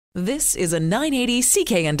This is a 980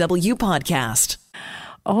 CKNW podcast.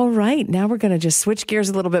 All right, now we're going to just switch gears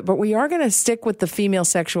a little bit, but we are going to stick with the female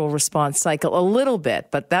sexual response cycle a little bit,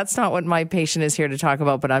 but that's not what my patient is here to talk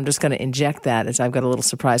about, but I'm just going to inject that as I've got a little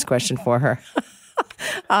surprise question for her.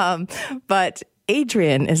 But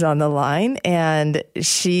Adrienne is on the line, and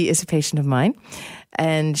she is a patient of mine.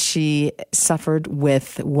 And she suffered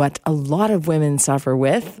with what a lot of women suffer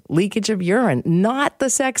with, leakage of urine. Not the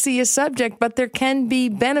sexiest subject, but there can be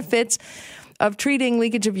benefits of treating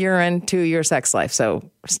leakage of urine to your sex life. So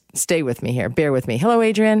stay with me here. Bear with me. Hello,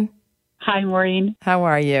 Adrienne. Hi, Maureen. How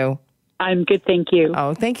are you? I'm good, thank you.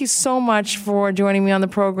 Oh, thank you so much for joining me on the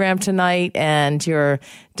program tonight and your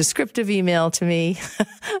descriptive email to me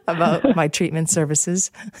about my treatment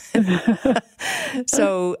services.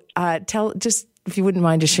 So if you wouldn't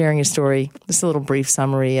mind just sharing your story, just a little brief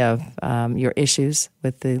summary of your issues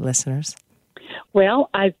with the listeners. Well,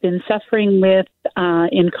 I've been suffering with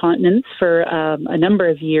incontinence for a number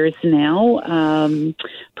of years now,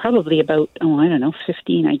 probably about,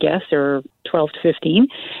 15, I guess, or 12 to 15.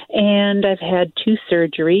 And I've had 2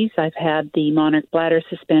 surgeries. I've had the Monarch bladder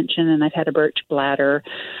suspension and I've had a Birch bladder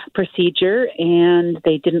procedure, and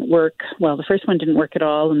they didn't work. Well, the first one didn't work at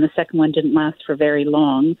all, and the second one didn't last for very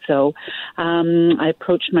long. So I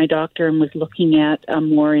approached my doctor and was looking at a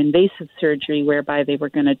more invasive surgery whereby they were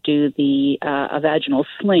going to do a vaginal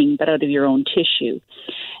sling, but out of your own tissue.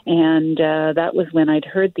 And that was when I'd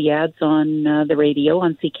heard the ads on the radio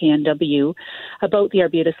on CKNW about the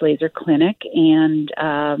Arbutus Laser Clinic and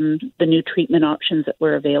the new treatment options that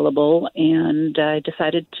were available. And I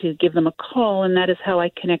decided to give them a call, and that is how I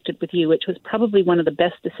connected with you, which was probably one of the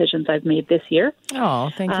best decisions I've made this year. Oh,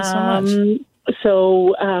 thank you so much.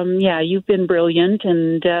 So, you've been brilliant.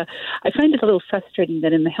 And I find it a little frustrating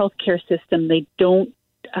that in the healthcare system, they don't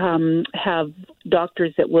have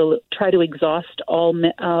doctors that will try to exhaust all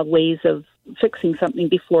ways of fixing something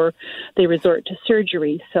before they resort to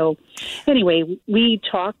surgery. So anyway, we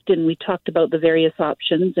talked about the various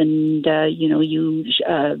options, and you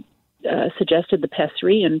suggested the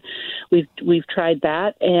pessary, and we've tried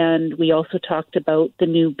that, and we also talked about the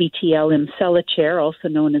new BTL Imcella chair, also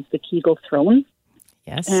known as the Kegel throne.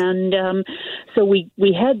 Yes. And so we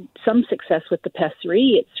had some success with the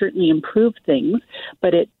pessary. It certainly improved things,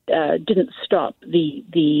 but it didn't stop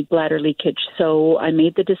the bladder leakage. So I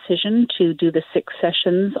made the decision to do the 6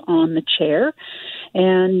 sessions on the chair.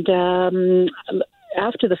 And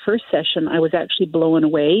after the first session, I was actually blown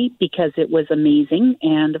away because it was amazing.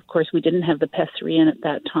 And, of course, we didn't have the pessary in at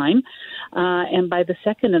that time. And by the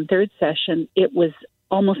second and third session, it was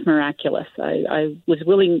almost miraculous. I was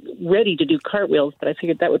ready to do cartwheels, but I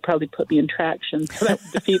figured that would probably put me in traction, so that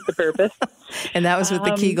would defeat the purpose. And that was with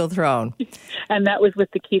the Kegel throne. And that was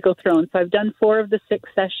with the Kegel throne. So I've done 4 of the 6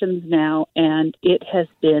 sessions now, and it has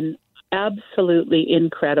been absolutely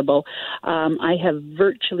incredible. I have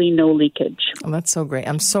virtually no leakage. Oh, that's so great.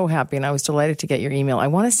 I'm so happy, and I was delighted to get your email. I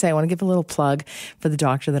want to give a little plug for the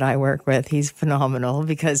doctor that I work with. He's phenomenal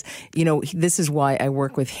because, this is why I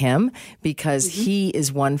work with him, because he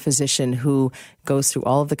is one physician who goes through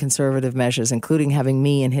all of the conservative measures, including having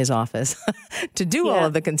me in his office to do all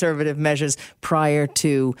of the conservative measures prior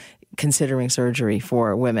to considering surgery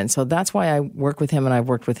for women. So that's why I work with him, and I've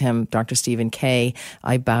worked with him, Dr. Stephen K.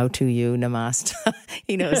 I bow to you, Namaste.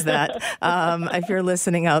 He knows that. If you're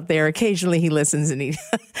listening out there, occasionally he listens and he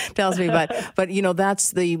tells me, but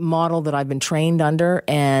that's the model that I've been trained under.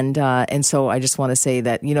 And so I just want to say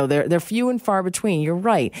that, they're few and far between. You're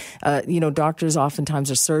right. Doctors oftentimes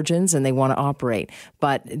are surgeons and they want to operate,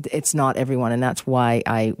 but it's not everyone. And that's why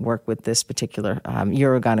I work with this particular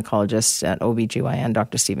urogynecologist at OBGYN,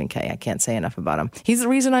 Dr. Stephen K. I can't say enough about him. He's the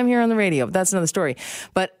reason I'm here on the radio, but that's another story.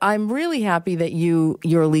 But I'm really happy that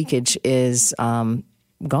your leakage is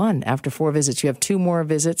gone after 4 visits. You have 2 more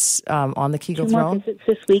visits on the Kegel throne. 2 more visits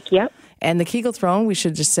this week, yep. And the Kegel throne, we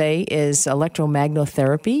should just say, is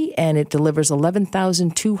electromagnotherapy, and it delivers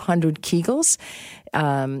 11,200 Kegels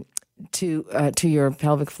to your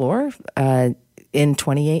pelvic floor in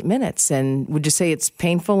 28 minutes. And would you say it's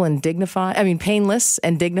painless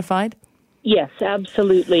and dignified? Yes,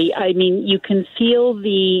 absolutely. I mean, you can feel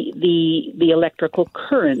the electrical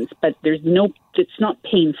currents, but it's not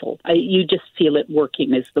painful. You just feel it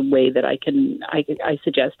working is the way that I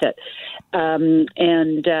suggest it. The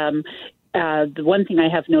one thing I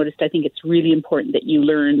have noticed, I think it's really important that you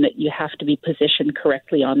learn that you have to be positioned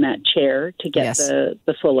correctly on that chair to get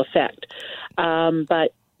the full effect.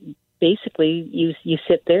 But basically, you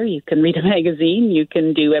sit there, you can read a magazine, you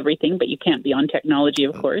can do everything, but you can't be on technology,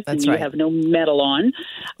 of course. That's and you right. have no metal on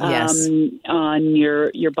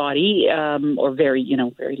your body, or very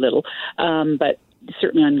little. But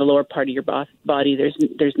certainly on the lower part of your body,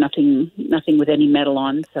 there's nothing with any metal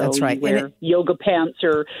on. So that's right. You wear yoga pants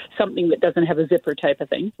or something that doesn't have a zipper type of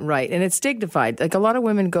thing. Right. And it's dignified. Like a lot of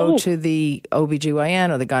women go to the OBGYN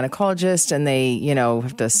or the gynecologist and they,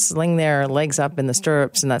 have to sling their legs up in the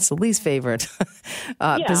stirrups, and that's the least favorite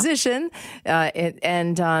position.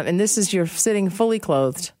 And this is, you're sitting fully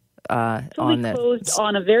clothed. Closed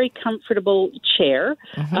on a very comfortable chair.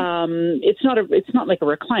 Mm-hmm. It's not like a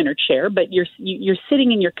recliner chair, but you're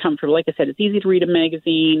sitting in your comfort. Like I said, it's easy to read a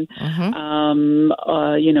magazine,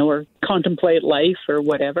 or contemplate life or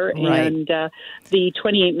whatever. Right. And the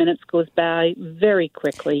 28 minutes goes by very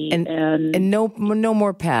quickly. And no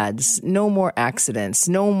more pads, no more accidents,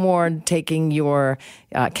 no more taking your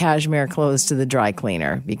cashmere clothes to the dry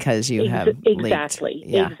cleaner because you have exactly.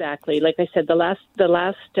 Yeah. Exactly. Like I said, the last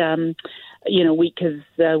week, because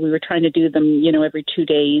we were trying to do them, every 2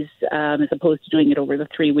 days, as opposed to doing it over the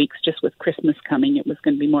 3 weeks. Just with Christmas coming, it was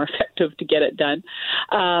going to be more effective to get it done.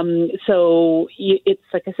 So it's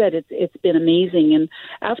like I said, it's been amazing. And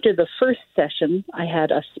after the first session, I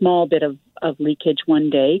had a small bit of leakage one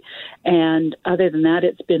day, and other than that,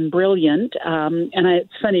 it's been brilliant.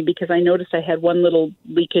 It's funny because I noticed I had one little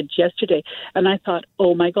leakage yesterday, and I thought,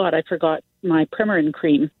 oh my God, I forgot my Premarin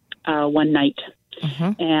cream one night.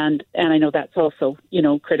 Mm-hmm. And I know that's also,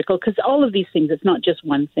 critical, because all of these things, it's not just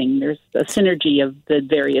one thing. There's a synergy of the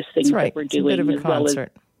various things that we're doing. It's a bit of a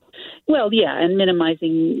concert. And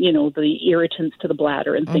minimizing, the irritants to the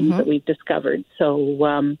bladder and things that we've discovered.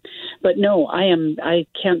 So, but no, I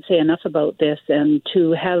can't say enough about this, and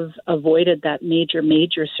to have avoided that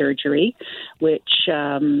major surgery, which,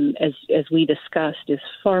 as we discussed, is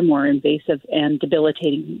far more invasive and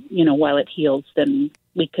debilitating, while it heals than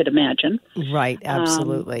we could imagine. Right,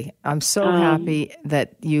 absolutely. I'm so happy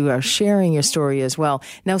that you are sharing your story as well.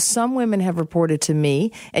 Now, some women have reported to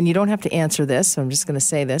me, and you don't have to answer this, so I'm just going to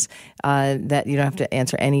say this, that you don't have to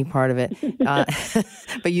answer any part of it.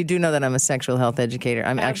 But you do know that I'm a sexual health educator.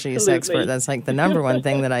 I'm actually a sex expert. That's like the number one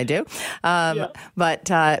thing that I do. But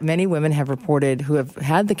many women have reported, who have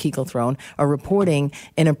had the Kegel throne, are reporting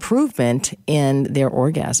an improvement in their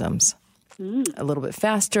orgasms. A little bit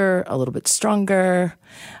faster, a little bit stronger,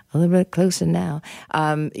 a little bit closer now.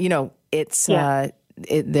 They're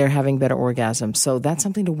having better orgasms. So that's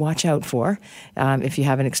something to watch out for if you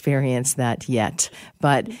haven't experienced that yet.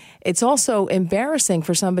 But it's also embarrassing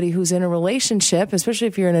for somebody who's in a relationship, especially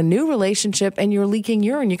if you're in a new relationship and you're leaking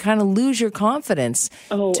urine. You kind of lose your confidence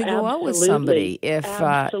to go out with somebody if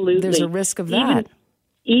there's a risk of that.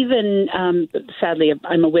 Even sadly,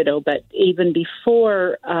 I'm a widow, but even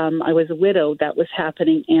before I was a widow, that was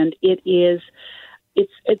happening, and it's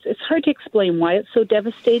hard to explain why it's so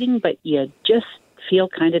devastating, but you just feel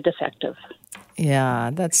kind of defective.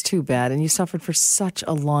 Yeah, that's too bad. And you suffered for such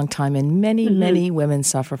a long time. And many women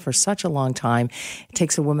suffer for such a long time. It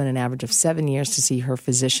takes a woman an average of 7 years to see her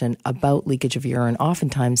physician about leakage of urine.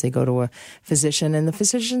 Oftentimes they go to a physician and the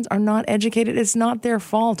physicians are not educated. It's not their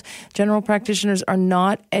fault. General practitioners are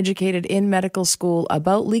not educated in medical school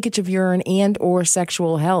about leakage of urine and or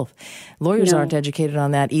sexual health. Lawyers aren't educated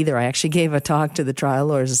on that either. I actually gave a talk to the Trial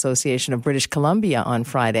Lawyers Association of British Columbia on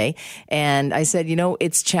Friday. And I said,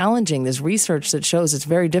 it's challenging. There's research that shows it's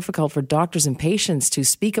very difficult for doctors and patients to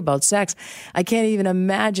speak about sex. I can't even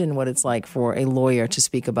imagine what it's like for a lawyer to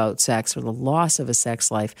speak about sex or the loss of a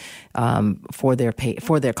sex life for their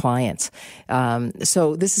clients.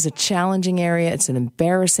 So this is a challenging area. It's an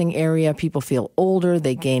embarrassing area. People feel older.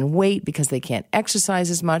 They gain weight because they can't exercise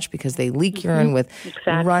as much because they leak urine with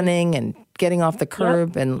running and getting off the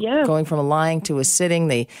curb and going from a lying to a sitting.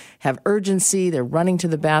 They have urgency. They're running to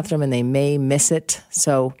the bathroom and they may miss it.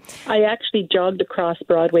 So I actually jogged across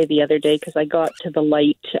Broadway the other day because I got to the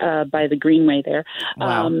light by the Greenway there.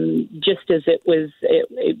 Wow. Just as it was,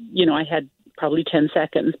 I had probably 10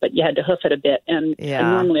 seconds, but you had to hoof it a bit. And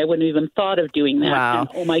normally I wouldn't even thought of doing that. Wow. And,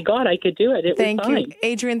 oh my God, I could do it. It was fine. Thank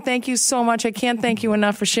you. Adrienne, thank you so much. I can't thank you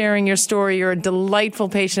enough for sharing your story. You're a delightful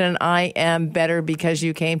patient, and I am better because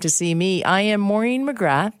you came to see me. I am Maureen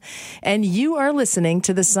McGrath, and you are listening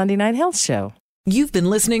to the Sunday Night Health Show. You've been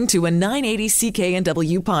listening to a 980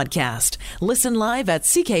 CKNW podcast. Listen live at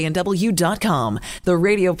cknw.com, the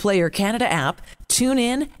Radio Player Canada app, tune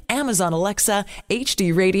in, Amazon Alexa,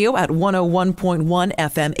 HD Radio at 101.1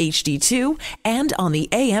 FM HD2, and on the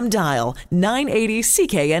AM dial, 980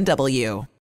 CKNW.